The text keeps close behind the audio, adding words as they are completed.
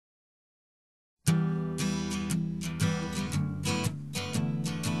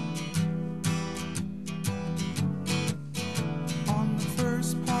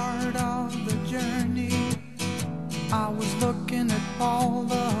was looking at all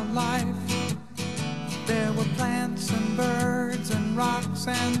the life. There were plants and birds and rocks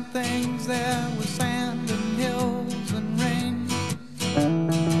and things. There was sand and hills and rain.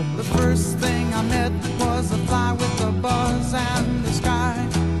 The first thing I met was a fly with a buzz and the sky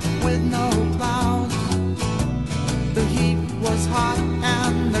with no clouds. The heat was hot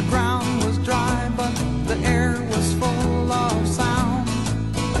and the ground was dry, but the air was full of sound.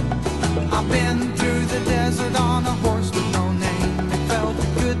 I've been through the desert on a horse with no name. It felt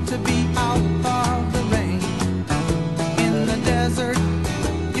good to be out of the rain. In the desert,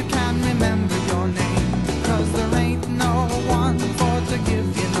 you can remember your name, 'cause there ain't no one for to give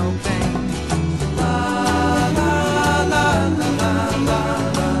you no pain. La la la la la la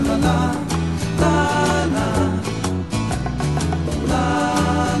la la la la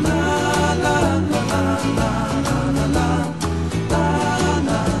la la la la la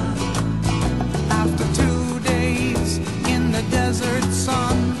la. After 2 days in the desert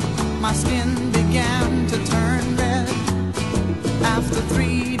sun, my skin began to turn red. After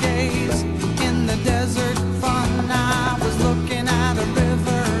 3 days in the desert fun, I was looking at a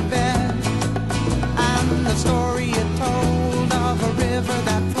riverbed, and the story it told of a river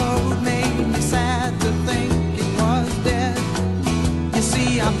that flowed made me sad to think it was dead. You see,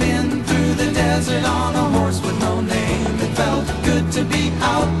 I've been through the desert on a horse with no name. It felt good to be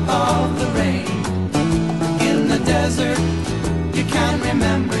out of the rain. In the desert, you can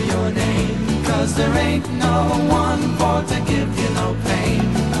remember your name, 'cause there ain't no one for to give you no pain.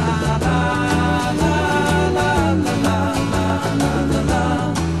 La la la la la la la la la la la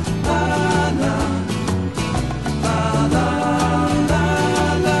la la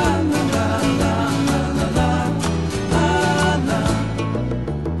la la la la la.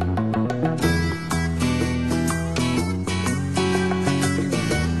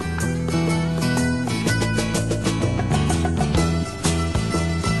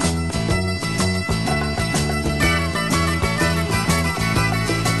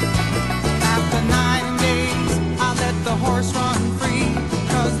 After 9 days, I let the horse run free,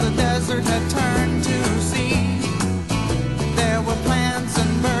 'cause the desert had turned to sea. There were plants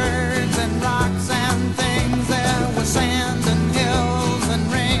and birds and rocks and things. There was sand and hills and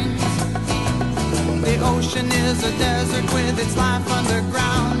rings. The ocean is a desert with its life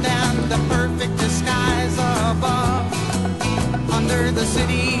underground and the perfect disguise above. Under the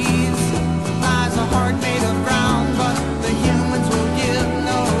cities lies a heart made of ground, but the humans will give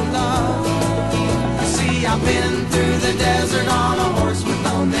no love. You see, I've been through the desert on a horse with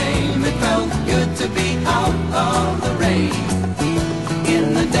no name. It felt good to be out of the rain.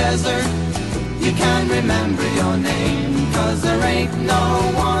 In the desert, you can remember your name, 'cause there ain't no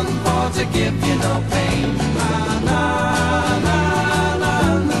one for to give you no pain. La la la.